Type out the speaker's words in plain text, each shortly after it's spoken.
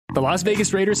The Las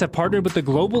Vegas Raiders have partnered with the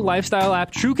global lifestyle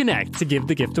app TrueConnect to give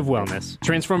the gift of wellness.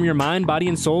 Transform your mind, body,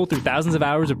 and soul through thousands of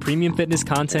hours of premium fitness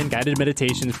content, guided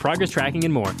meditations, progress tracking,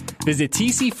 and more. Visit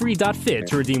tcfree.fit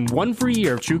to redeem 1 free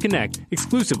year of TrueConnect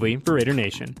exclusively for Raider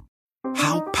Nation.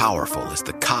 How powerful is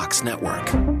the Cox network?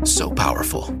 So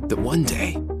powerful that one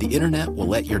day the internet will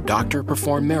let your doctor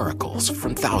perform miracles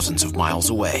from thousands of miles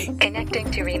away.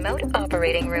 Connecting to remote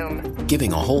operating room.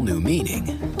 Giving a whole new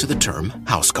meaning to the term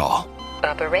house call.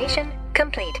 Operation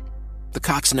complete. The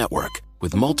Cox network,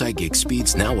 with multi-gig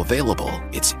speeds now available,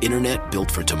 it's internet built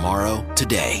for tomorrow,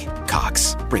 today.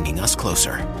 Cox, bringing us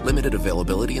closer. Limited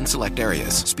availability in select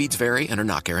areas. Speeds vary and are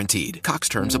not guaranteed. Cox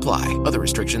terms apply. Other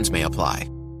restrictions may apply.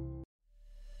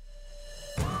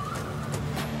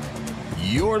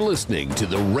 You're listening to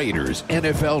the Raiders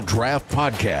NFL Draft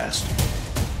Podcast.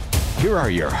 Here are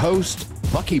your hosts,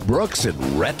 Bucky Brooks and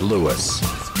Rhett Lewis.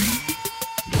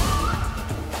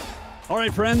 All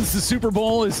right, friends, the Super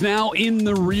Bowl is now in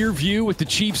the rear view with the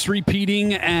Chiefs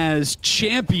repeating as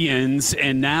champions,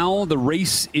 and now the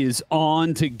race is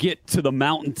on to get to the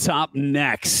mountaintop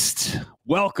next.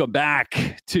 Welcome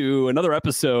back to another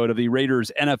episode of the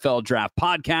Raiders NFL Draft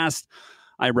Podcast.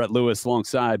 I'm Rhett Lewis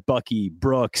alongside Bucky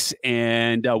Brooks,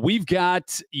 and we've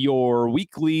got your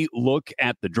weekly look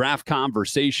at the draft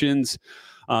conversations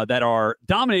that are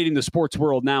dominating the sports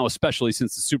world now, especially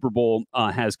since the Super Bowl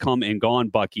has come and gone,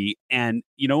 Bucky. And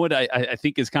you know what I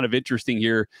think is kind of interesting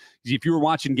here is if you were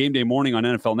watching Game Day Morning on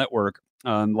NFL Network,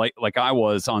 like I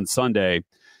was on Sunday,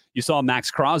 you saw Max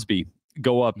Crosby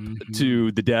go up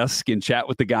to the desk and chat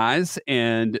with the guys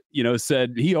and,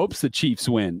 said he hopes the Chiefs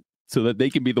win so that they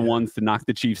can be the ones to knock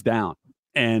the Chiefs down.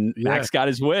 And Max got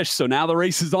his wish. So now the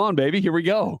race is on, baby. Here we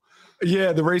go.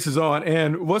 Yeah, the race is on.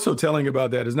 And what's so telling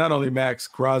about that is not only Max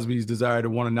Crosby's desire to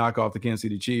want to knock off the Kansas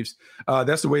City Chiefs,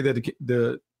 that's the way that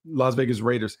the Las Vegas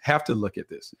Raiders have to look at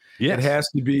this. Yes. It has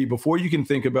to be, before you can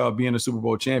think about being a Super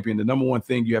Bowl champion, the number one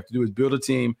thing you have to do is build a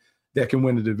team that can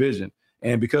win the division.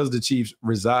 And because the Chiefs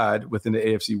reside within the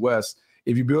AFC West,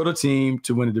 if you build a team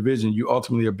to win a division, you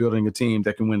ultimately are building a team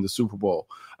that can win the Super Bowl.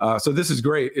 So this is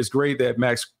great. It's great that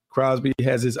Max Crosby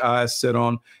has his eyes set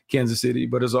on Kansas City,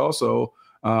 but it's also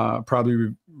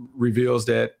probably reveals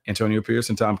that Antonio Pierce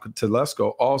and Tom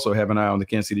Telesco also have an eye on the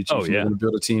Kansas City Chiefs. And want to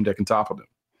build a team that can topple them.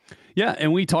 Yeah,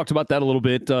 and we talked about that a little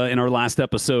bit in our last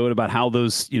episode about how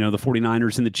those, the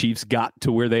 49ers and the Chiefs got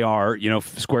to where they are,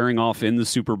 squaring off in the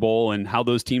Super Bowl and how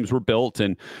those teams were built.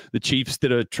 And the Chiefs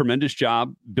did a tremendous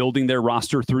job building their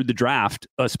roster through the draft,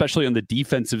 especially on the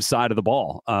defensive side of the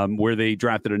ball, where they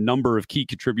drafted a number of key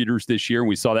contributors this year. And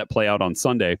we saw that play out on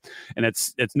Sunday. And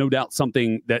it's no doubt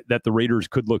something that the Raiders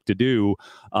could look to do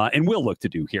and will look to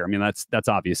do here. I mean, that's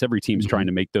obvious. Every team's trying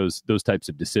to make those types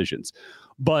of decisions.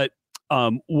 But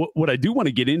what I do want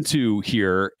to get into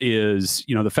here is,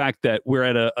 the fact that we're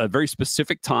at a very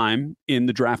specific time in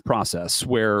the draft process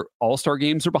where all-star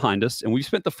games are behind us. And we've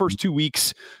spent the first 2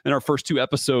 weeks in our first 2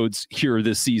 episodes here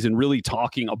this season really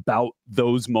talking about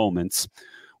those moments.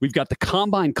 We've got the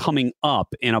combine coming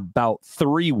up in about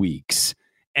 3 weeks.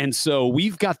 And so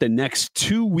we've got the next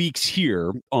 2 weeks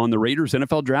here on the Raiders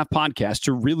NFL Draft Podcast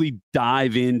to really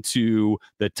dive into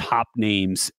the top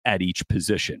names at each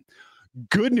position.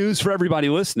 Good news for everybody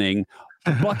listening.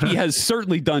 Bucky has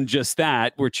certainly done just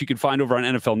that, which you can find over on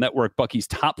NFL Network, Bucky's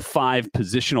top 5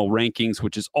 positional rankings,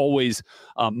 which is always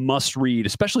must read,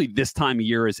 especially this time of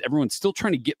year as everyone's still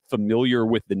trying to get familiar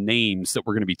with the names that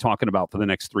we're going to be talking about for the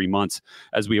next 3 months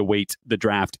as we await the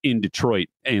draft in Detroit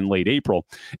in late April.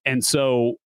 And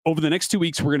so over the next 2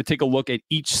 weeks, we're going to take a look at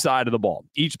each side of the ball,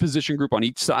 each position group on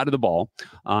each side of the ball.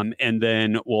 And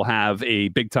then we'll have a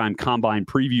big-time combine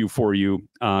preview for you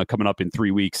coming up in 3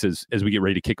 weeks as we get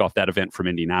ready to kick off that event from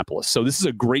Indianapolis. So this is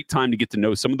a great time to get to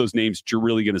know some of those names that you're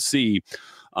really going to see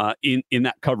in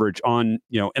that coverage on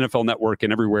NFL Network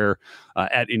and everywhere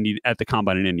at the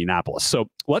Combine in Indianapolis. So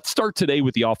let's start today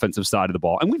with the offensive side of the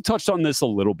ball. And we've touched on this a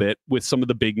little bit with some of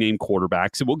the big name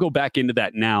quarterbacks. And we'll go back into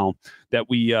that now that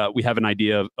we have an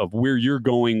idea of where you're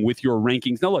going with your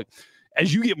rankings. Now, look,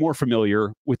 as you get more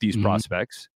familiar with these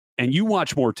prospects and you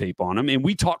watch more tape on them and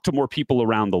we talk to more people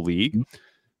around the league,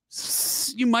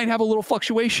 you might have a little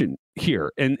fluctuation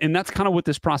here. And that's kind of what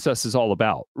this process is all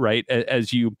about, right?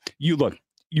 As you look,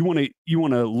 you want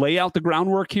to lay out the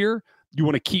groundwork here. You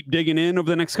want to keep digging in over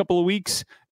the next couple of weeks.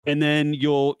 And then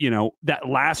you'll, that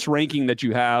last ranking that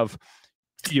you have,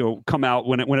 come out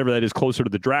whenever that is closer to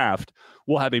the draft,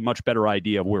 we'll have a much better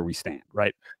idea of where we stand,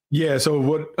 right? Yeah. So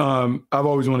what I've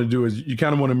always wanted to do is you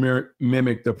kind of want to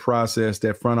mimic the process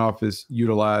that front office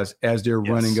utilize as they're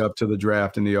running up to the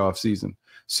draft in the off season.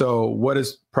 So what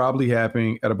is probably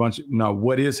happening at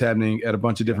what is happening at a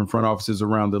bunch of different front offices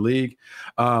around the league?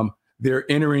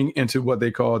 They're entering into what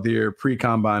they call their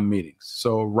pre-combine meetings.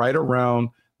 So right around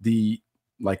the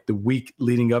week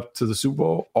leading up to the Super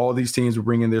Bowl, all these teams will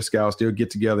bring in their scouts. They'll get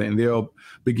together and they'll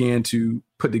begin to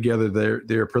put together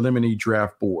their preliminary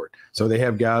draft board. So they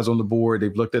have guys on the board.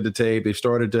 They've looked at the tape. They've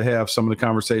started to have some of the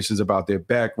conversations about their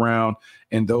background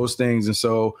and those things. And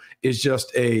so it's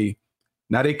just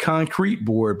not a concrete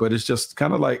board, but it's just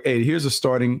kind of like, hey, here's a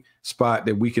starting spot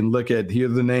that we can look at. Here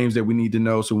are the names that we need to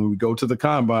know. So when we go to the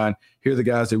combine, here are the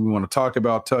guys that we want to talk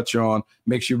about, touch on,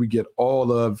 make sure we get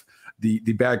all of the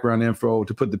background info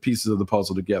to put the pieces of the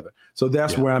puzzle together. So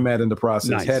that's where I'm at in the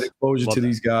process. Nice. Had exposure Love to that.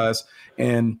 these guys.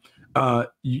 And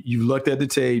you've looked at the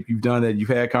tape. You've done that. You've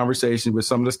had conversations with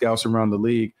some of the scouts around the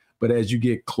league. But as you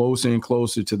get closer and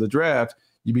closer to the draft,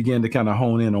 you begin to kind of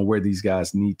hone in on where these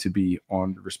guys need to be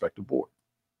on the respective board.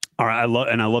 All right,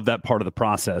 I love that part of the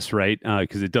process, right?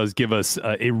 Because it does give us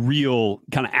a real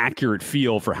kind of accurate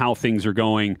feel for how things are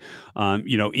going,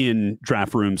 in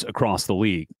draft rooms across the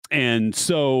league. And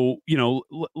so,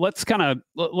 let's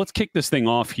kick this thing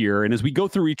off here. And as we go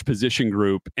through each position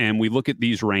group and we look at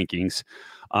these rankings,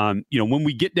 when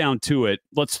we get down to it,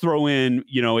 let's throw in,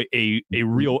 a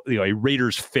real, a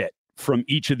Raiders fit from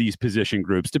each of these position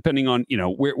groups, depending on,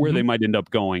 where they might end up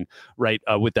going, right,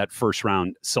 with that first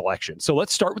round selection. So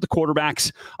let's start with the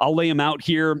quarterbacks. I'll lay them out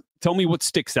here. Tell me what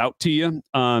sticks out to you.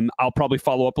 I'll probably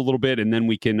follow up a little bit, and then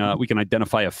we can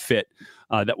identify a fit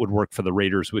that would work for the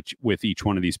Raiders with each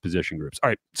one of these position groups. All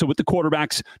right, so with the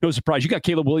quarterbacks, no surprise, you got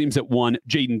Caleb Williams at 1,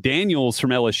 Jaden Daniels from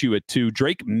LSU at 2,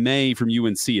 Drake May from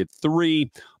UNC at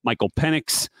 3, Michael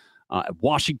Penix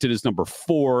Washington is number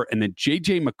 4, and then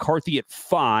J.J. McCarthy at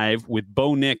 5 with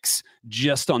Bo Nix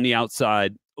just on the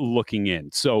outside looking in.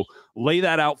 So lay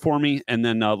that out for me, and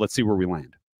then let's see where we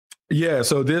land. Yeah,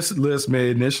 so this list may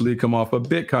initially come off a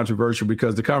bit controversial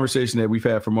because the conversation that we've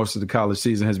had for most of the college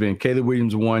season has been Caleb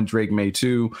Williams 1, Drake May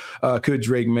 2. Could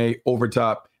Drake May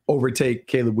overtake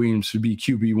Caleb Williams to be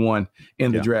QB1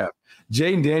 in the draft?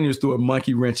 Jaden Daniels threw a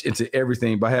monkey wrench into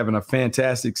everything by having a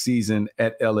fantastic season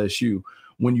at LSU.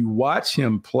 When you watch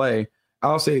him play,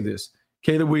 I'll say this,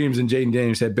 Caleb Williams and Jaden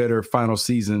Daniels had better final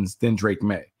seasons than Drake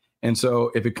May. And so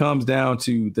if it comes down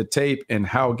to the tape and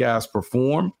how guys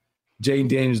perform, Jaden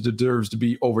Daniels deserves to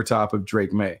be over top of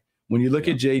Drake May. When you look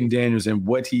at Jaden Daniels and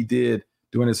what he did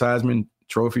during his Heisman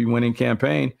Trophy winning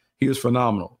campaign, he was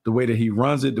phenomenal. The way that he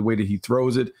runs it, the way that he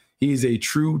throws it, he's a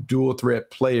true dual threat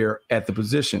player at the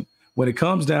position. When it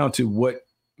comes down to what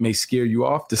may scare you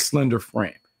off, the slender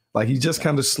frame. Like he's just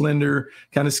kind of slender,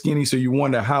 kind of skinny. So you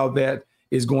wonder how that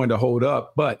is going to hold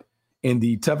up. But in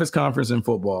the toughest conference in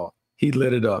football, he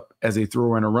lit it up as a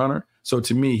thrower and a runner. So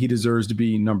to me, he deserves to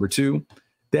be number 2.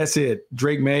 That's it.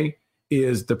 Drake May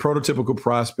is the prototypical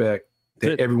prospect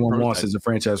that everyone wants as a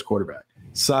franchise quarterback.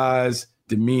 Size,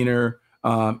 demeanor,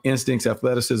 instincts,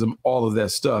 athleticism, all of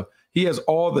that stuff. He has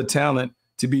all the talent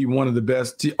to be one of the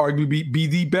best, to arguably be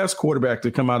the best quarterback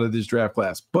to come out of this draft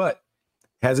class. But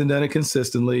hasn't done it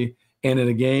consistently. And in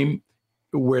a game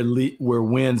where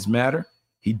wins matter,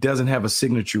 he doesn't have a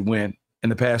signature win in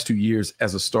the past 2 years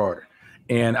as a starter.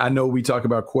 And I know we talk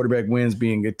about quarterback wins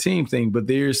being a team thing, but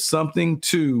there's something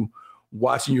to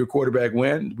watching your quarterback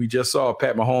win. We just saw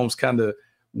Pat Mahomes kind of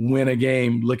win a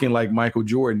game looking like Michael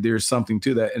Jordan. There's something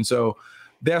to that. And so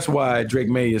that's why Drake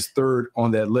May is 3rd on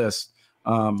that list.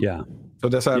 So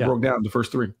that's how I broke down the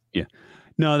first 3. Yeah.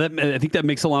 No, I think that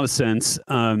makes a lot of sense.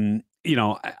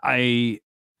 It's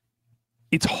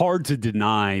hard to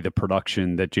deny the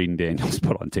production that Jaden Daniels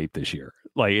put on tape this year.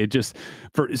 Like it just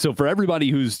for everybody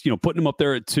who's, putting him up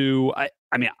there at 2,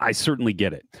 I certainly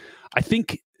get it. I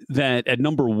think that at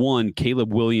number 1,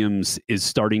 Caleb Williams is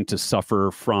starting to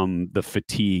suffer from the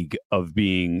fatigue of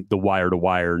being the wire to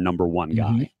wire number 1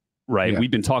 guy, right? Yeah.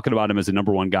 We've been talking about him as a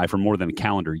number 1 guy for more than a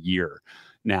calendar year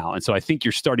now. And so I think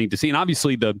you're starting to see, and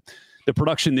obviously the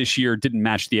production this year didn't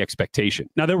match the expectation.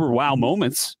 Now, there were wow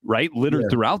moments, right, littered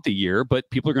throughout the year, but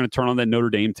people are going to turn on that Notre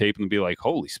Dame tape and be like,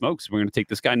 holy smokes, we're going to take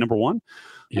this guy number 1?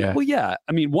 Yeah. Well, yeah.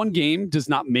 I mean, one game does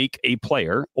not make a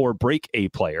player or break a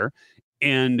player.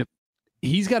 And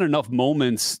he's got enough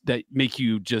moments that make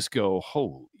you just go,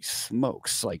 holy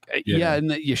smokes. Like,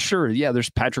 there's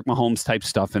Patrick Mahomes type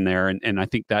stuff in there. And I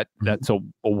think that's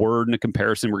a word and a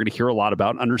comparison we're going to hear a lot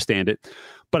about, understand it.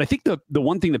 But I think the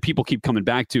one thing that people keep coming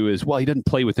back to is, well, he doesn't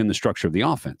play within the structure of the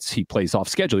offense. He plays off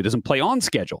schedule. He doesn't play on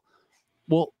schedule.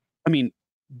 Well, I mean,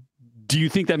 do you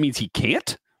think that means he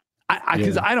can't?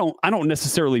 Because I don't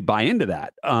necessarily buy into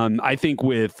that. I think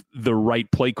with the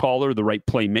right play caller, the right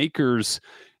playmakers,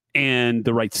 and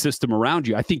the right system around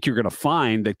you, I think you're going to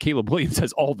find that Caleb Williams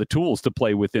has all the tools to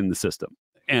play within the system.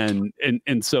 And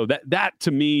so that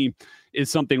to me is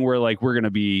something where like we're going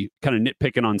to be kind of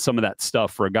nitpicking on some of that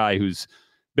stuff for a guy who's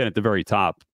been at the very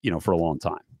top, for a long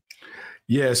time.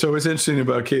 Yeah, so it's interesting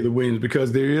about Caleb Williams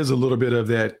because there is a little bit of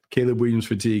that Caleb Williams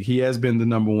fatigue. He has been the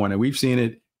number one, and we've seen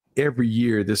it every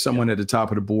year. There's someone at the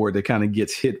top of the board that kind of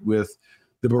gets hit with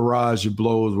the barrage of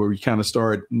blows where we kind of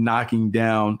start knocking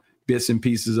down bits and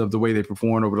pieces of the way they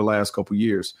performed over the last couple of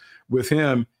years. With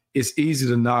him, it's easy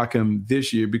to knock him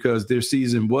this year because their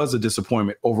season was a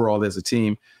disappointment overall as a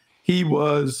team. He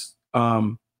was,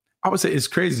 I would say it's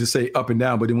crazy to say up and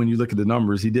down, but then when you look at the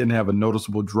numbers, he didn't have a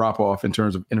noticeable drop off in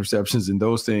terms of interceptions and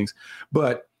those things.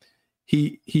 But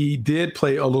he did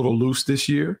play a little loose this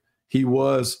year. He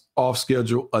was off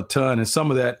schedule a ton. And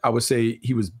some of that, I would say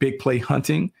he was big play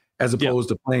hunting as opposed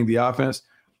to playing the offense.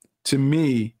 To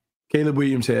me, Caleb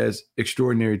Williams has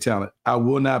extraordinary talent. I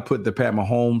will not put the Pat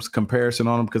Mahomes comparison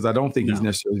on him because I don't think he's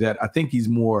necessarily that. I think he's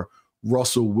more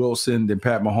Russell Wilson than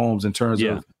Pat Mahomes in terms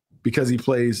of because he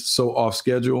plays so off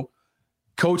schedule.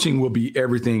 Coaching will be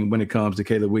everything when it comes to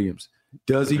Caleb Williams.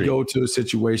 Does he go to a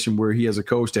situation where he has a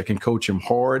coach that can coach him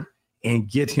hard and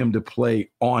get him to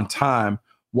play on time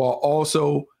while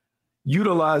also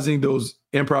utilizing those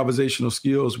improvisational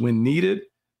skills when needed,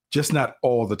 just not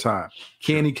all the time?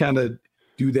 Can he kind of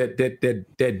do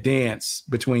that dance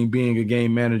between being a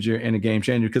game manager and a game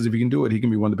changer? Because if he can do it, he can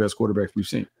be one of the best quarterbacks we've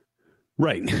seen.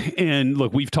 Right. And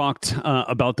look, we've talked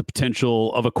about the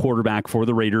potential of a quarterback for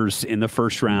the Raiders in the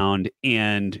first round.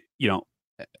 And,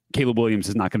 Caleb Williams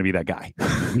is not going to be that guy.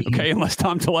 Okay. Unless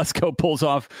Tom Telesco pulls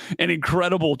off an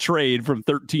incredible trade from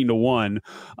 13-1.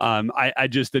 I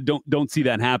just don't see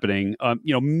that happening.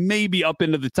 Maybe up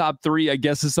into the top 3, I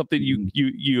guess, is something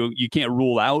you can't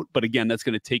rule out. But again, that's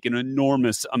going to take an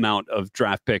enormous amount of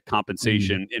draft pick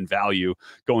compensation in value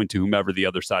going to whomever the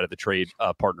other side of the trade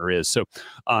partner is. So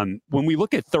when we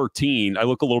look at 13, I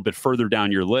look a little bit further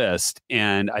down your list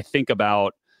and I think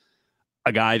about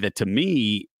a guy that to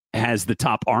me has the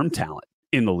top arm talent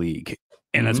in the league.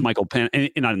 And that's Michael not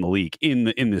in the league, in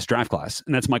this draft class.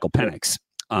 And that's Michael Penix.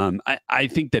 I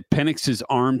think that Penix's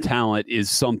arm talent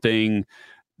is something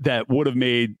that would have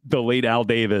made the late Al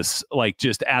Davis like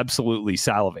just absolutely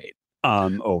salivate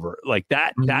over. Like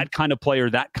that kind of player,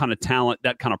 that kind of talent,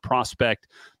 that kind of prospect.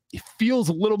 It feels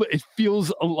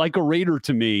like a Raider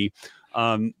to me.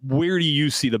 Where do you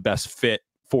see the best fit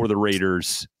for the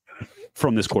Raiders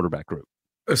from this quarterback group?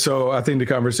 So I think the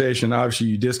conversation, obviously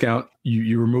you discount,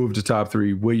 you remove the top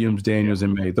 3, Williams, Daniels,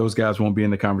 and May. Those guys won't be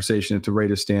in the conversation if the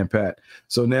Raiders stand pat.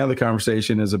 So now the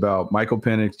conversation is about Michael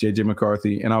Penix, J.J.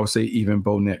 McCarthy, and I would say even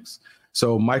Bo Nix.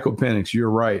 So Michael Penix,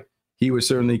 you're right. He would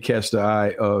certainly catch the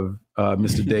eye of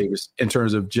Mr. Davis in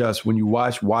terms of just when you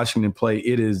watch Washington play,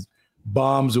 it is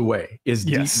bombs away. It's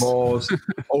deep balls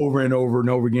over and over and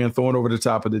over again, thrown over the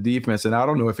top of the defense. And I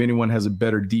don't know if anyone has a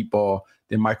better deep ball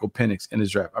than Michael Penix in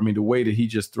his draft. I mean, the way that he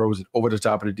just throws it over the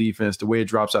top of the defense, the way it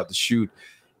drops out the chute,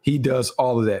 he does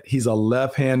all of that. He's a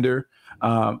left-hander,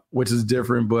 which is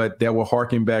different, but that will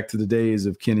harken back to the days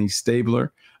of Kenny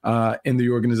Stabler in the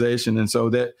organization. And so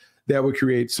that would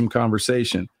create some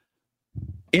conversation.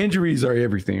 Injuries are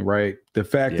everything, right? The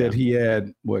fact that he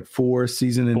had, 4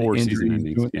 season-ending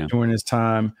injuries during his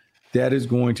time, that is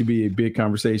going to be a big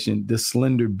conversation. The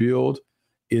slender build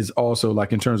is also,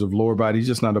 like in terms of lower body, he's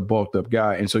just not a bulked-up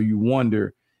guy. And so you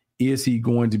wonder, is he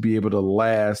going to be able to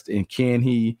last, and can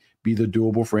he be the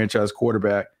durable franchise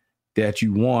quarterback that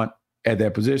you want at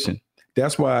that position?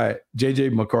 That's why J.J.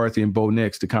 McCarthy and Bo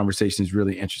Nix, the conversation is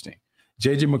really interesting.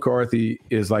 J.J. McCarthy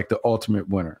is like the ultimate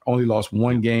winner. Only lost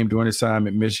 1 game during his time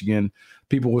at Michigan.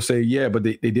 People will say, but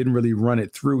they didn't really run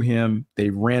it through him. They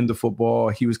ran the football.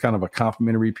 He was kind of a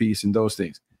complimentary piece and those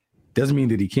things. Doesn't mean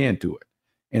that he can't do it.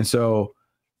 And so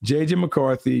J.J.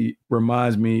 McCarthy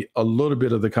reminds me a little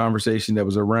bit of the conversation that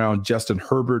was around Justin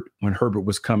Herbert when Herbert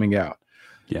was coming out.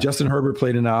 Yeah. Justin Herbert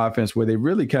played in an offense where they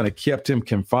really kind of kept him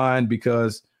confined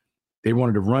because they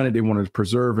wanted to run it. They wanted to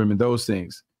preserve him and those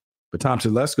things. But Tom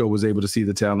Telesco was able to see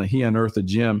the talent. He unearthed a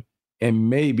gem, and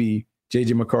maybe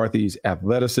J.J. McCarthy's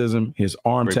athleticism, his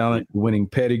arm talent, winning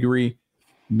pedigree,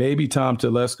 maybe Tom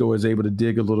Telesco is able to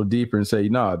dig a little deeper and say,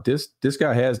 this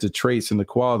guy has the traits and the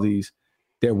qualities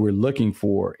that we're looking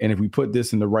for. And if we put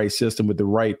this in the right system with the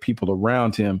right people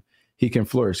around him, he can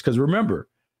flourish. Because remember,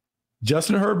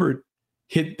 Justin Herbert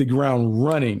hit the ground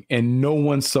running, and no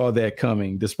one saw that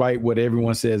coming. Despite what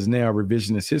everyone says now,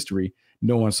 revisionist history,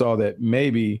 no one saw that.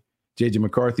 Maybe J.J.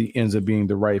 McCarthy ends up being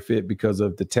the right fit because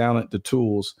of the talent, the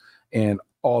tools, and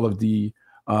all of the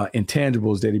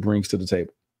intangibles that he brings to the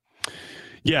table.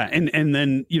 Yeah, and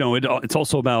then it's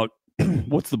also about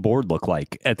what's the board look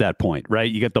like at that point,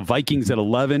 right? You got the Vikings at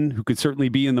 11, who could certainly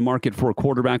be in the market for a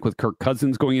quarterback with Kirk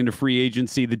Cousins going into free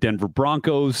agency. The Denver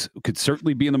Broncos could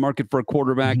certainly be in the market for a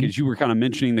quarterback. As you were kind of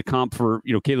mentioning, the comp for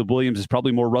Caleb Williams is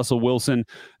probably more Russell Wilson.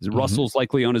 Russell's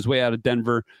likely on his way out of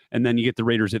Denver, and then you get the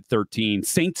Raiders at 13.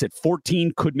 Saints at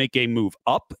 14 could make a move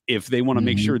up if they want to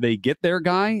make sure they get their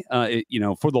guy,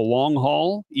 for the long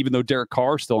haul, even though Derek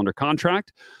Carr is still under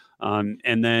contract.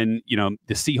 And then,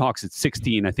 the Seahawks at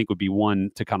 16, I think would be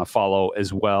one to kind of follow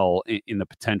as well in the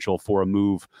potential for a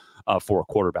move for a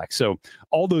quarterback. So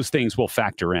all those things will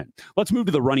factor in. Let's move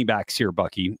to the running backs here,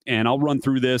 Bucky, and I'll run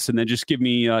through this and then just give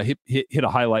me hit a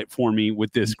highlight for me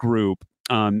with this group.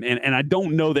 And I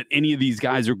don't know that any of these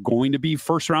guys are going to be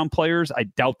first round players. I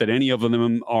doubt that any of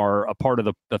them are a part of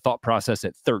the thought process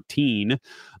at 13.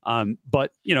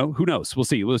 But who knows? We'll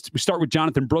see. We start with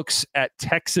Jonathan Brooks at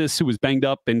Texas, who was banged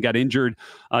up and got injured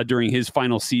during his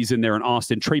final season there in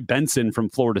Austin. Trey Benson from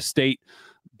Florida State.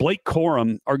 Blake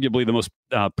Corum, arguably the most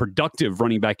productive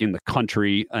running back in the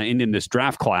country and in this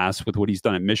draft class with what he's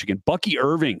done at Michigan. Bucky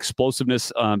Irving,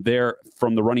 explosiveness there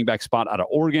from the running back spot out of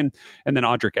Oregon. And then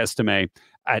Audric Estime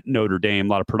at Notre Dame. A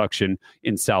lot of production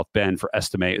in South Bend for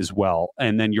Estime as well.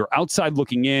 And then your outside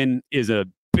looking in is a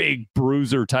big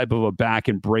bruiser type of a back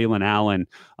in Braylon Allen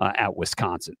at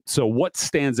Wisconsin. So what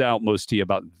stands out most to you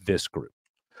about this group?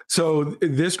 So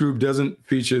this group doesn't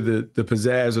feature the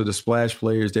pizzazz or the splash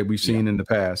players that we've seen in the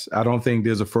past. I don't think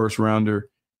there's a first rounder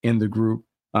in the group.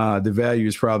 The value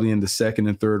is probably in the second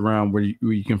and third round where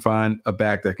you can find a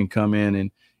back that can come in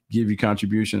and give you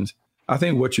contributions. I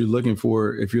think what you're looking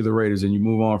for, if you're the Raiders and you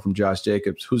move on from Josh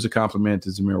Jacobs, who's a complement to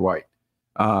Zamir White?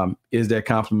 Is that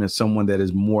complement someone that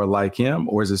is more like him,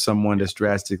 or is it someone that's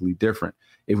drastically different?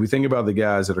 If we think about the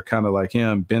guys that are kind of like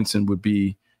him, Benson would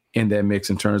be in that mix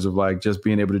in terms of like just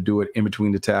being able to do it in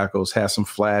between the tackles, have some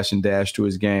flash and dash to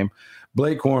his game.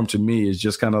 Blake Corum to me is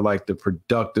just kind of like the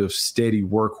productive, steady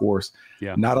workhorse.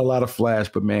 Yeah. Not a lot of flash,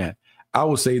 but man, I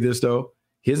will say this though,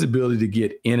 his ability to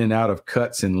get in and out of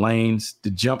cuts and lanes,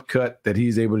 the jump cut that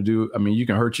he's able to do. I mean, you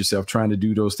can hurt yourself trying to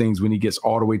do those things when he gets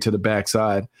all the way to the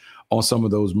backside on some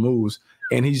of those moves.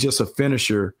 And he's just a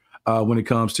finisher when it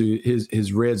comes to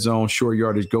his red zone, short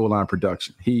yardage, goal line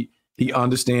production. He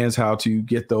understands how to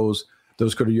get those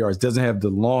quarter yards. Doesn't have the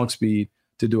long speed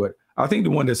to do it. I think the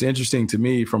one that's interesting to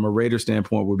me from a Raider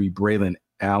standpoint would be Braylon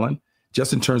Allen,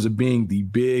 just in terms of being the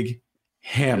big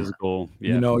hammer. Physical,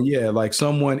 yeah. Like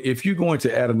someone, if you're going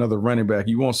to add another running back,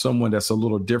 you want someone that's a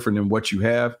little different than what you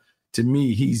have. To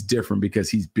me, he's different because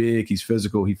he's big, he's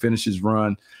physical, he finishes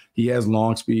run, he has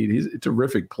long speed. He's a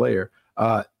terrific player.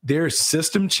 Their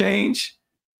system change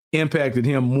impacted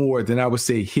him more than I would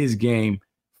say his game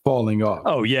falling off.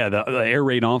 Oh, yeah. The air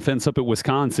raid offense up at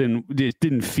Wisconsin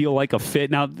didn't feel like a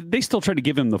fit. Now, they still tried to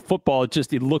give him the football.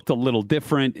 It looked a little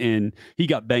different, and he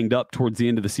got banged up towards the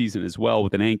end of the season as well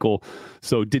with an ankle.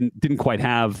 So didn't quite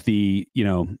have the,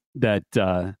 that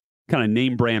kind of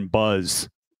name brand buzz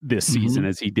this season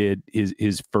as he did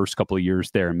his first couple of years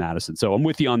there in Madison. So I'm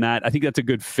with you on that. I think that's a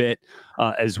good fit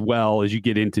as well as you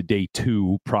get into day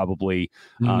 2, probably,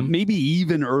 maybe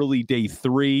even early day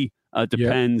 3.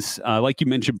 Depends. Like you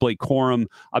mentioned, Blake Corum,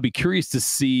 I'll be curious to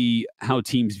see how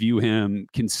teams view him,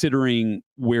 considering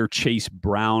where Chase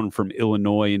Brown from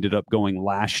Illinois ended up going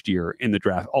last year in the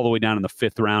draft, all the way down in the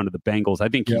 5th round of the Bengals. I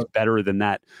think he's better than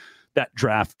that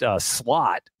draft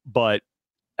slot, but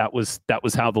that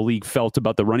was how the league felt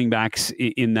about the running backs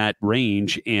in that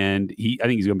range. And I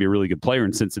think he's going to be a really good player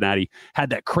in Cincinnati. Had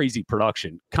that crazy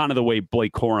production, kind of the way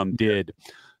Blake Corum did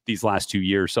these last 2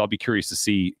 years. So I'll be curious to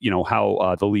see,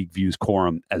 how the league views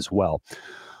Corum as well.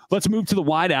 Let's move to the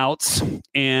wideouts.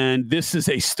 And this is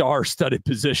a star-studded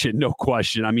position, no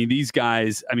question. I mean, these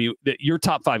guys, your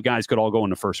top 5 guys could all go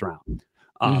in the first round,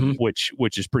 which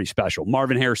is pretty special.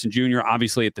 Marvin Harrison Jr.,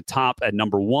 obviously at the top at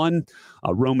number 1.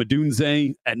 Rome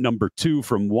Odunze at number 2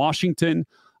 from Washington.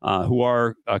 Who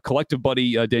our collective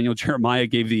buddy Daniel Jeremiah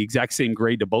gave the exact same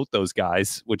grade to both those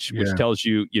guys, which tells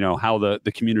you, how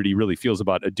the community really feels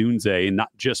about Odunze and not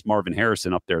just Marvin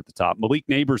Harrison up there at the top. Malik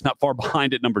Neighbors not far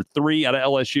behind at number 3 out of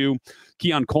LSU.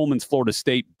 Keon Coleman's Florida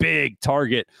State, big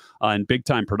target and big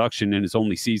time production in his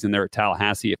only season there at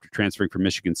Tallahassee after transferring from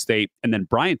Michigan State. And then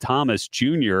Brian Thomas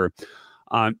Jr.,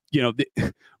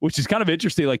 which is kind of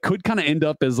interesting, like could kind of end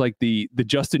up as like the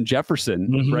Justin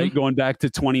Jefferson, right? Going back to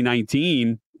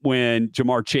 2019 when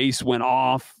Jamar Chase went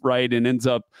off, right? And ends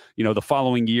up, the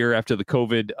following year after the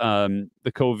COVID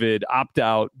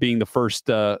opt-out being the first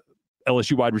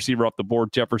LSU wide receiver off the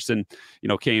board. Jefferson,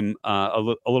 came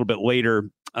a little bit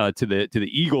later to the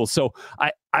Eagles. So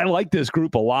I like this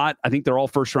group a lot. I think they're all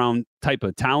first round type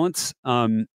of talents.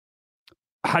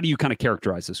 How do you kind of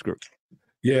characterize this group?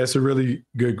 Yeah, it's a really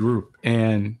good group.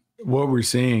 And what we're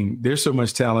seeing, there's so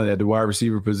much talent at the wide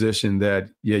receiver position that,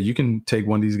 yeah, you can take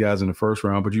one of these guys in the first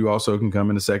round, but you also can come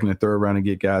in the second and third round and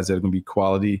get guys that are going to be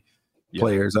quality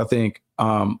players. I think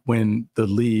when the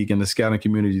league and the scouting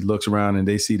community looks around and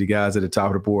they see the guys at the top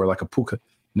of the board, like a Puka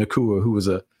Nacua, who was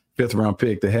a fifth-round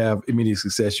pick, to have immediate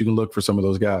success, you can look for some of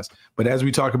those guys. But as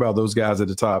we talk about those guys at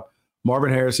the top,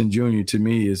 Marvin Harrison Jr. to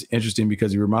me is interesting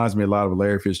because he reminds me a lot of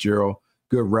Larry Fitzgerald.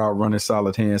 Good route running,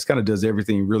 solid hands, kind of does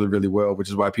everything really, really well, which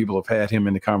is why people have had him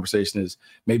in the conversation as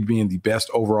maybe being the best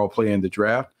overall player in the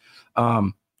draft.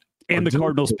 And the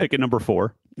Cardinals pick at number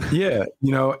 4. Yeah,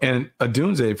 and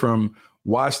Odunze from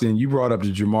Washington, you brought up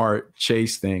the Jamar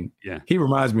Chase thing. Yeah. He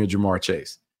reminds me of Jamar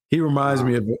Chase. He reminds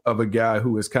me of a guy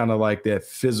who is kind of like that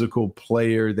physical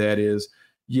player that is,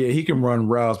 yeah, he can run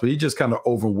routes, but he just kind of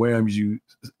overwhelms you.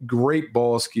 Great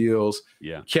ball skills.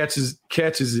 Yeah. Catches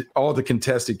all the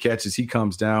contested catches he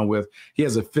comes down with. He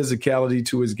has a physicality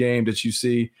to his game that you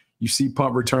see. You see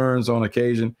punt returns on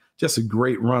occasion. Just a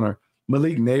great runner.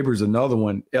 Malik Neighbors, another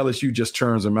one. LSU just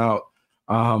turns him out.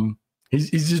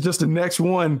 He's just the next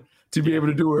one to be able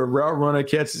to do a route runner,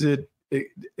 catches it,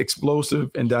 explosive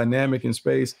and dynamic in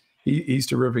space. He's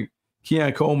terrific.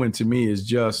 Keon Coleman, to me, is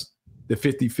just the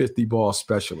 50-50 ball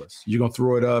specialist. You're going to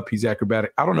throw it up. He's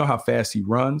acrobatic. I don't know how fast he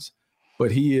runs,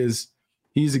 but he's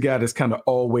a guy that's kind of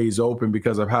always open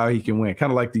because of how he can win,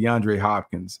 kind of like DeAndre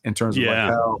Hopkins in terms of like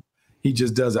how he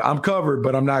just does it. I'm covered,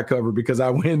 but I'm not covered because I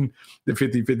win the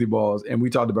 50-50 balls. And we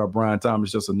talked about Brian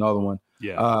Thomas, just another one.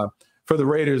 Yeah. For the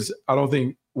Raiders, I don't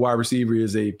think wide receiver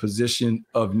is a position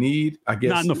of need. I guess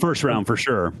not in the first round for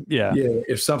sure. Yeah. Yeah.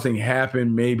 If something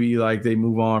happened, maybe like they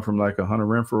move on from like a Hunter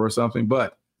Renfrow or something.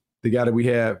 But the guy that we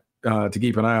have to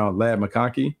keep an eye on, Ladd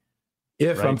McConkey,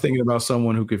 I'm thinking about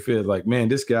someone who could fit, like, man,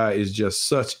 this guy is just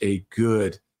such a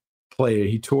good player.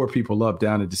 He tore people up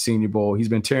down at the Senior Bowl. He's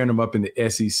been tearing them up in the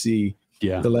SEC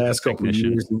the last couple of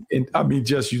years. And I mean,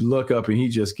 just you look up and he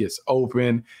just gets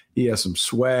open. He has some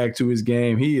swag to his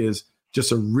game. He is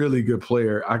just a really good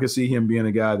player. I could see him being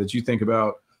a guy that you think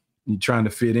about trying to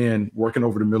fit in, working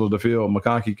over the middle of the field.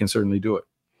 McConkey can certainly do it.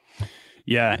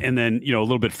 Yeah. And then, a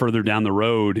little bit further down the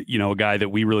road, a guy that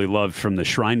we really loved from the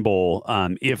Shrine Bowl,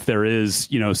 if there is,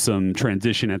 some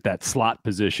transition at that slot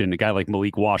position, a guy like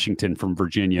Malik Washington from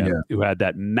Virginia, who had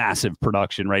that massive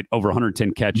production, right? Over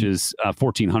 110 catches,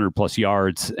 1,400 plus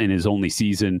yards in his only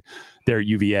season there at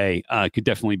UVA, could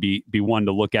definitely be one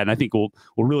to look at. And I think will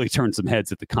really turn some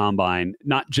heads at the combine,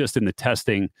 not just in the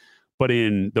testing, but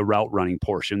in the route running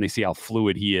portion. They see how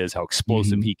fluid he is, how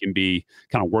explosive he can be,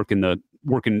 kind of working,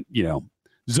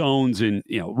 zones and,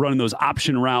 running those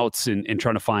option routes and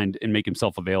trying to find and make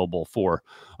himself available for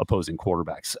opposing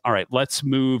quarterbacks. All right, let's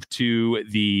move to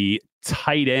the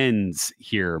tight ends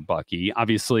here, Bucky.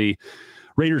 Obviously,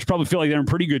 Raiders probably feel like they're in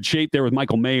pretty good shape there with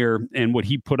Michael Mayer and what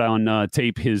he put on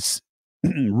tape his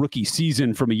rookie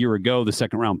season from a year ago, the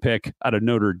second round pick out of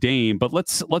Notre Dame. But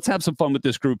let's have some fun with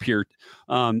this group here,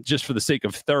 just for the sake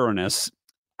of thoroughness.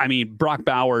 I mean, Brock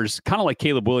Bowers, kind of like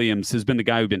Caleb Williams, has been the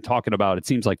guy we've been talking about, it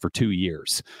seems like, for 2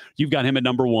 years. You've got him at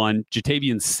number 1,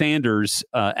 Jatavian Sanders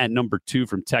at number 2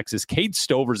 from Texas. Cade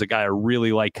Stover's a guy I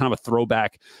really like, kind of a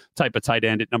throwback type of tight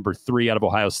end at number 3 out of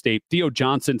Ohio State. Theo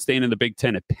Johnson staying in the Big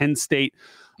Ten at Penn State,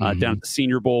 down at the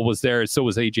Senior Bowl was there. So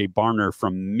was A.J. Barner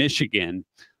from Michigan,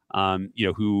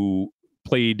 who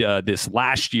played this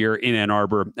last year in Ann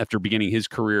Arbor after beginning his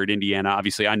career at Indiana.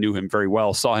 Obviously, I knew him very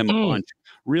well, saw him a bunch.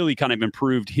 Really kind of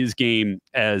improved his game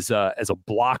as a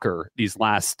blocker this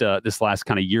last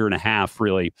kind of year and a half,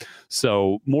 really.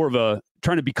 So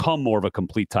trying to become more of a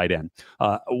complete tight end.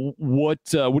 What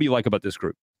do you like about this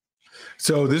group?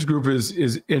 So this group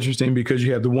is interesting because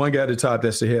you have the one guy at the top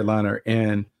that's the headliner,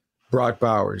 and Brock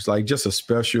Bowers, like just a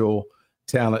special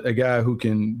talent, a guy who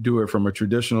can do it from a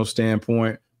traditional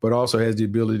standpoint, but also has the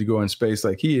ability to go in space.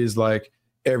 Like he is like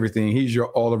everything. He's your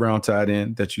all-around tight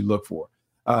end that you look for.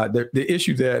 The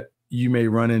issue that you may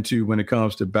run into when it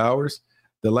comes to Bowers,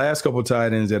 the last couple of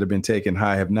tight ends that have been taken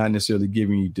high have not necessarily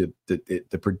given you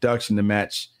the production to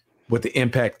match what the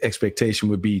impact expectation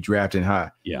would be drafting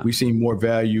high. Yeah. We've seen more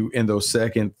value in those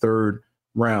second, third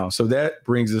rounds. So that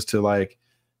brings us to like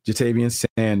Jatavian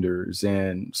Sanders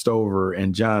and Stover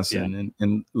and Johnson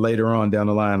and later on down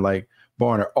the line, like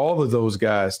Barner. All of those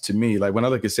guys, to me, like when I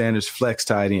look at Sanders, flex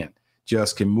tight end.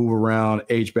 Just can move around,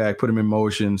 H-back, put him in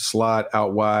motion, slot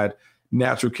out wide,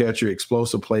 natural catcher,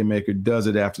 explosive playmaker, does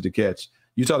it after the catch.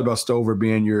 You talked about Stover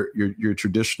being your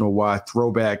traditional wide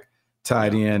throwback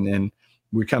tight end, and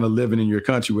we're kind of living in your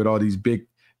country with all these big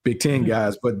Big Ten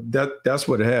guys, but that's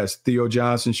what it has. Theo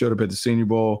Johnson showed up at the Senior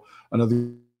Bowl,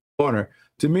 another Barner.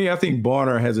 To me, I think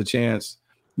Barner has a chance.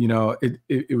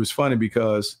 It was funny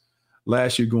because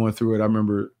last year going through it, I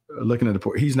remember looking at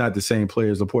Laporta. He's not the same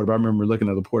player as Laporta, but I remember looking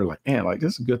at Laporta like, man, like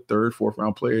this is a good third, fourth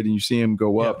round player. Then you see him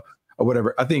go up or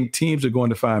whatever. I think teams are going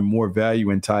to find more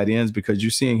value in tight ends because you're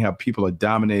seeing how people are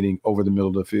dominating over the middle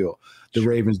of the field. The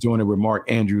Ravens doing it with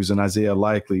Mark Andrews and Isaiah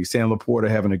Likely. Sam Laporta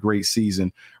having a great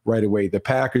season right away. The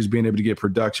Packers being able to get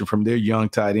production from their young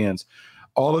tight ends.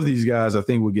 All of these guys, I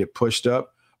think, will get pushed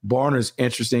up. Barner's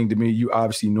interesting to me. You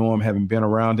obviously know him, having been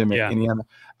around him at Indiana.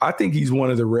 I think he's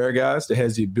one of the rare guys that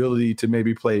has the ability to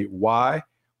maybe play Y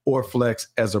or flex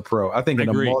as a pro. I think in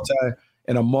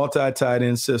a multi tight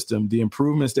end system, the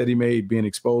improvements that he made being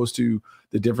exposed to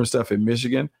the different stuff in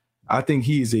Michigan, I think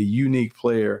he is a unique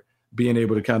player, being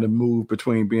able to kind of move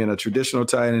between being a traditional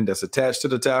tight end that's attached to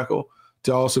the tackle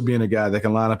to also being a guy that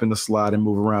can line up in the slot and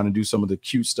move around and do some of the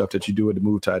cute stuff that you do at the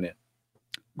move tight end.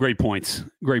 Great points.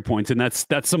 And that's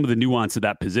some of the nuance of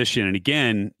that position. And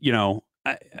again,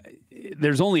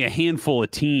 there's only a handful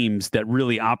of teams that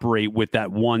really operate with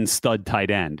that one stud tight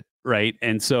end. Right.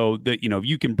 And so that,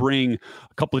 you can bring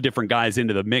a couple of different guys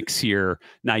into the mix here.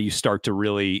 Now you start to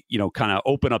really, kind of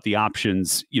open up the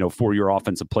options, for your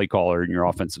offensive play caller and your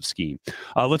offensive scheme.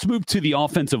 Let's move to the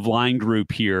offensive line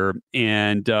group here,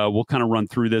 and we'll kind of run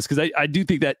through this because I do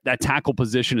think that tackle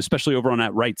position, especially over on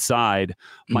that right side,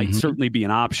 might certainly be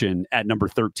an option at number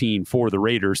 13 for the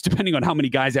Raiders, depending on how many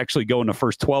guys actually go in the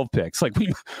first 12 picks. Like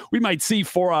we might see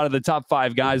 4 out of the top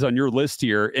 5 guys on your list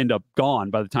here end up gone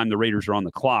by the time the Raiders are on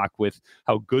the clock, with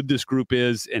how good this group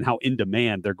is and how in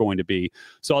demand they're going to be.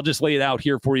 So I'll just lay it out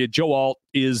here for you. Joe Alt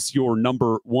is your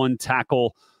number 1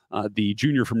 tackle. The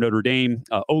junior from Notre Dame.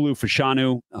 Olu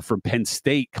Fashanu from Penn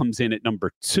State comes in at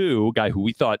number 2, a guy who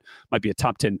we thought might be a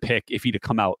top 10 pick if he'd have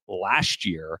come out last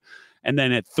year. And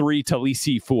then at 3,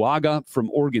 Talisi Fuaga from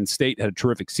Oregon State had a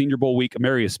terrific Senior Bowl week.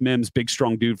 Amarius Mims, big,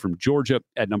 strong dude from Georgia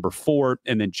at number 4.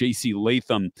 And then J.C.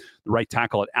 Latham, the right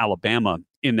tackle at Alabama,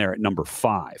 in there at number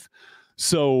 5.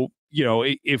 So,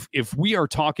 if we are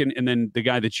talking, and then the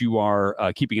guy that you are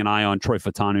keeping an eye on, Troy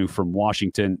Fatanu from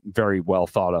Washington, very well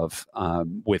thought of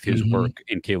with his work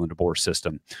in Kalen DeBoer's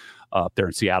system up there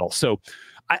in Seattle. So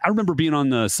I remember being on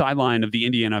the sideline of the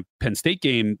Indiana-Penn State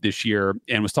game this year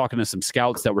and was talking to some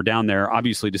scouts that were down there,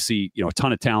 obviously to see, a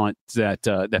ton of talent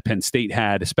that Penn State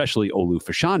had, especially Olu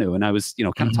Fashanu. And I was,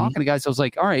 kind of talking to guys. I was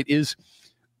like, all right, is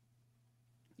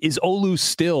Olu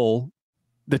still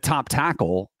the top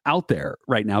tackle out there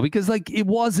right now? Because I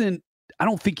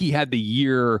don't think he had the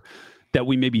year that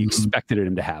we maybe expected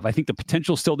him to have. I think the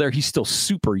potential's still there. He's still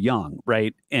super young,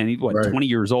 right? And he's 20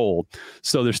 years old.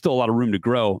 So there's still a lot of room to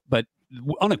grow. But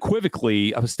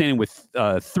unequivocally, I was standing with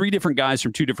 3 different guys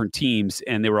from 2 different teams,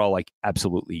 and they were all like,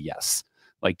 absolutely yes.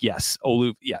 Like, yes,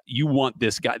 Olu, yeah, you want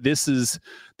this guy. This is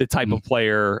the type of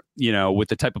player, with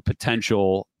the type of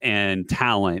potential and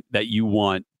talent that you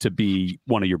want to be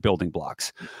one of your building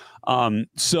blocks.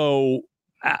 So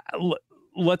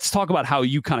let's talk about how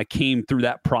you kind of came through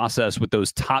that process with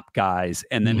those top guys.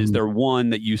 And then is there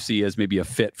one that you see as maybe a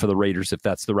fit for the Raiders if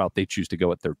that's the route they choose to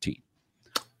go at 13?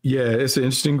 Yeah, it's an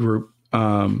interesting group.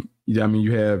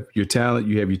 You have your talent,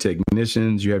 you have your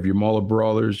technicians, you have your mauler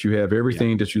brawlers, you have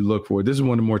everything that you look for. This is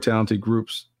one of the more talented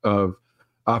groups of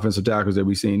offensive tackles that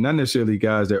we've seen. Not necessarily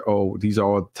guys that, these are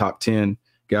all top 10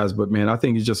 guys, but man, I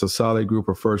think it's just a solid group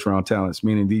of first round talents,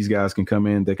 meaning these guys can come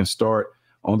in, they can start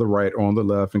on the right or on the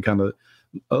left and kind of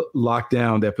lock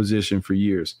down that position for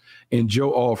years. And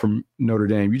Joe Alt from Notre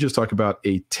Dame, you just talk about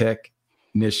a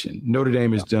technician. Notre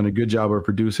Dame has done a good job of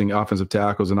producing offensive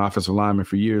tackles and offensive linemen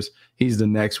for years. He's the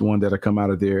next one that'll come out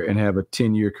of there and have a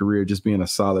 10-year career just being a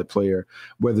solid player.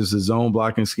 Whether it's a zone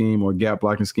blocking scheme or gap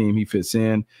blocking scheme, he fits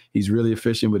in. He's really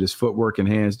efficient with his footwork and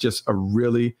hands. Just a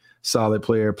really solid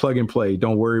player. Plug and play.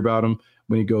 Don't worry about him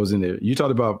when he goes in there. You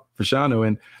talked about Fashanu,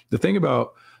 and the thing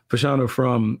about Fashanu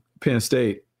from Penn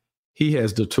State, he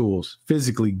has the tools,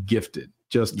 physically gifted.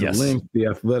 Just the length, the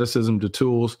athleticism, the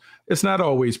tools. It's not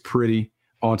always pretty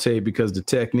on tape because the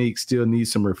technique still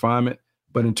needs some refinement.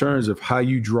 But in terms of how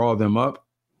you draw them up,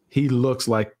 he looks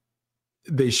like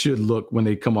they should look when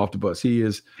they come off the bus. He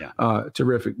is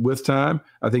terrific. With time,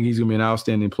 I think he's going to be an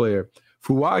outstanding player.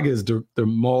 Fuaga is the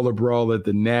mauler brawler,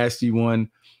 the nasty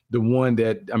one, the one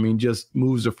that, just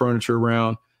moves the furniture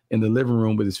around in the living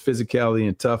room with his physicality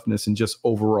and toughness and just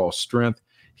overall strength.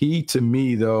 He, to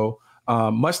me, though,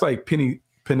 much like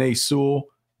Penei Sewell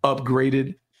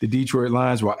upgraded the Detroit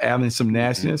Lions while adding some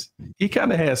nastiness, he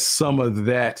kind of has some of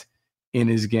that in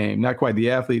his game. Not quite the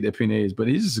athlete that Penei is, but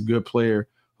he's just a good player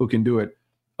who can do it.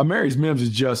 Amarius Mims is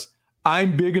just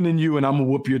I'm bigger than you and I'm going to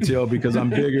whoop your tail because I'm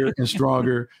bigger and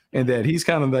stronger, and that he's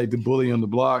kind of like the bully on the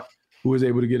block who was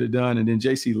able to get it done. And then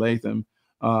J.C. Latham,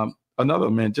 another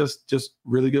man, just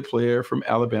really good player from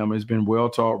Alabama, has been well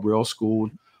taught, well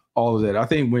schooled, all of that. I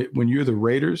think when you're the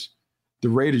Raiders,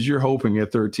 you're hoping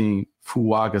at 13,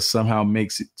 Fuaga somehow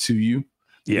makes it to you.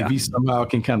 Yeah. If he somehow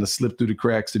can kind of slip through the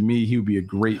cracks, to me, he would be a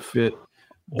great fit.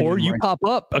 Or you pop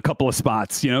up a couple of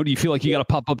spots, do you feel like you got to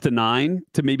pop up to 9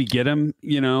 to maybe get him,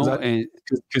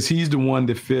 because he's the one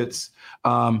that fits.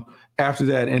 After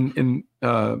that, and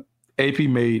AP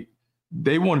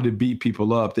they wanted to beat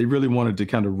people up. They really wanted to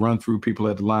kind of run through people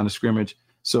at the line of scrimmage.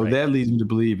 So that leads me to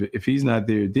believe if he's not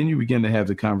there, then you begin to have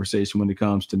the conversation when it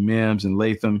comes to Mims and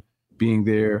Latham being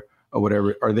there or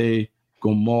whatever. Are they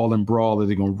going to maul and brawl? Are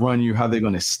they going to run you? How are they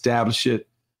going to establish it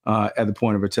at the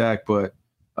point of attack? But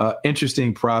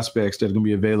interesting prospects that are going to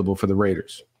be available for the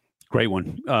Raiders. Great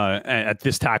one. At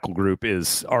this tackle group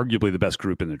is arguably the best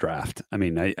group in the draft. I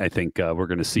mean, I think we're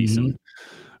going to see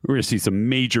some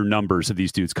major numbers of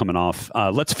these dudes coming off.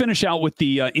 Let's finish out with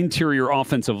the interior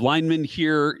offensive linemen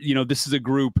here. This is a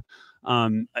group,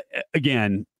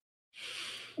 again,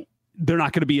 they're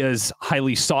not going to be as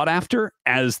highly sought after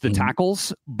as the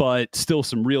tackles, but still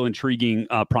some real intriguing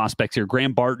prospects here.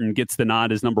 Graham Barton gets the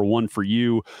nod as number 1 for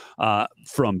you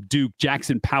from Duke.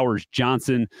 Jackson Powers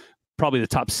Johnson, probably the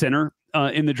top center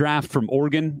in the draft from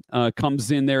Oregon, comes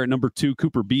in there at number 2.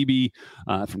 Cooper Beebe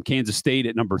from Kansas State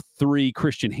at number 3.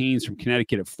 Christian Haynes from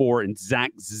Connecticut at 4. And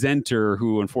Zach Zenter,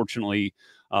 who unfortunately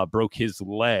broke his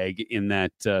leg in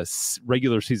that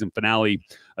regular season finale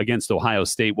against Ohio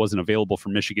State, wasn't available for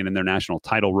Michigan in their national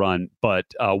title run, but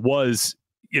was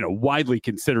widely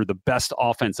considered the best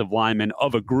offensive lineman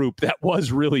of a group that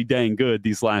was really dang good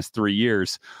these last 3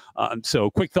 years. So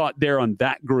quick thought there on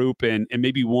that group and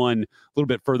maybe one a little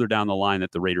bit further down the line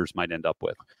that the Raiders might end up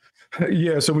with.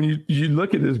 Yeah, so when you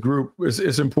look at this group,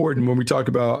 it's important when we talk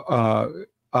about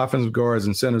offensive guards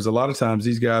and centers. A lot of times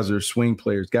these guys are swing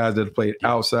players, guys that have played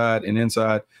outside and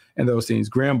inside and those things.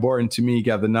 Graham Barton, to me,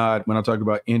 got the nod when I talk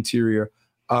about interior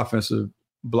offensive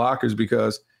blockers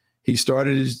because he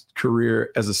started his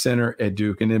career as a center at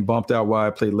Duke and then bumped out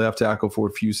wide, played left tackle for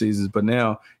a few seasons, but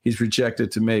now he's projected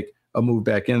to make a move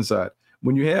back inside.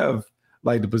 When you have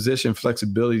like the position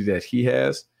flexibility that he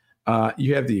has,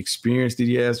 you have the experience that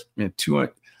he has, man,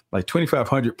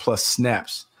 2,500 plus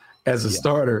snaps as a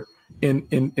starter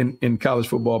in college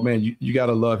football. Man, you got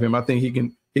to love him. I think he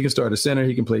can start a center,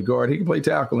 he can play guard, he can play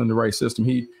tackle in the right system.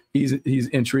 He's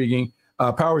intriguing.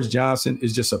 Powers Johnson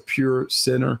is just a pure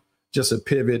center, just a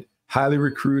pivot, highly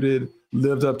recruited,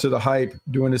 lived up to the hype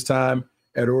during his time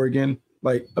at Oregon,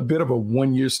 like a bit of a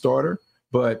one-year starter,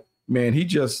 but man, he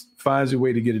just finds a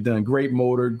way to get it done. Great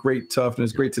motor, great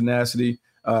toughness, great tenacity.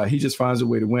 He just finds a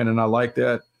way to win, and I like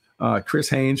that. Chris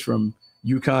Haynes from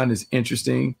UConn is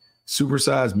interesting.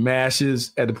 Supersized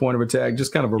mashes at the point of attack,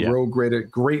 just kind of a road grader,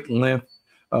 great length,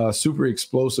 super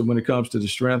explosive when it comes to the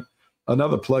strength.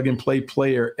 Another plug-and-play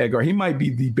player at guard. He might be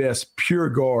the best pure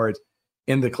guard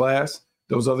in the class.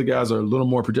 Those other guys are a little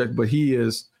more projected, but he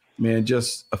is, man,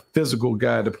 just a physical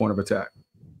guy at the point of attack.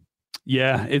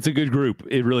 Yeah, it's a good group.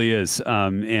 It really is.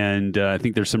 And I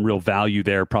think there's some real value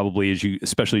there probably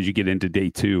especially as you get into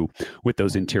day 2 with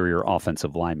those interior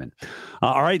offensive linemen.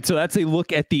 All right, so that's a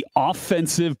look at the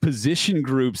offensive position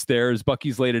groups there as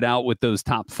Bucky's laid it out with those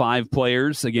top 5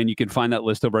 players. Again, you can find that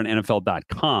list over on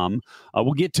NFL.com.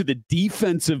 We'll get to the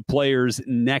defensive players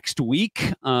next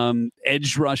week.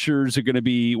 Edge rushers are going to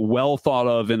be well thought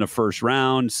of in the first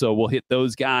round, so we'll hit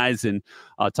those guys and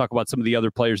talk about some of the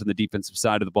other players on the defensive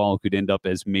side of the ball who could end up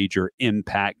as major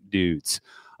impact dudes.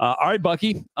 All right,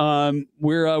 Bucky,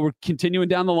 we're continuing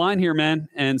down the line here, man.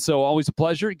 And so always a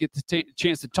pleasure. Get the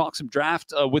chance to talk some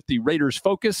draft with the Raiders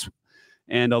Focus.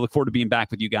 And I look forward to being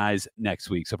back with you guys next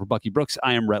week. So for Bucky Brooks,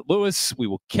 I am Rhett Lewis. We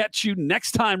will catch you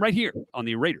next time right here on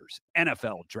the Raiders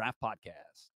NFL Draft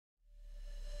Podcast.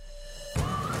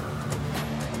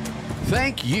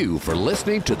 Thank you for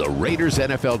listening to the Raiders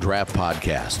NFL Draft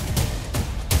Podcast.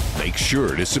 Make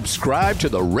sure to subscribe to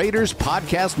the Raiders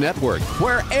Podcast Network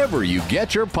wherever you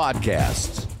get your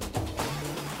podcasts.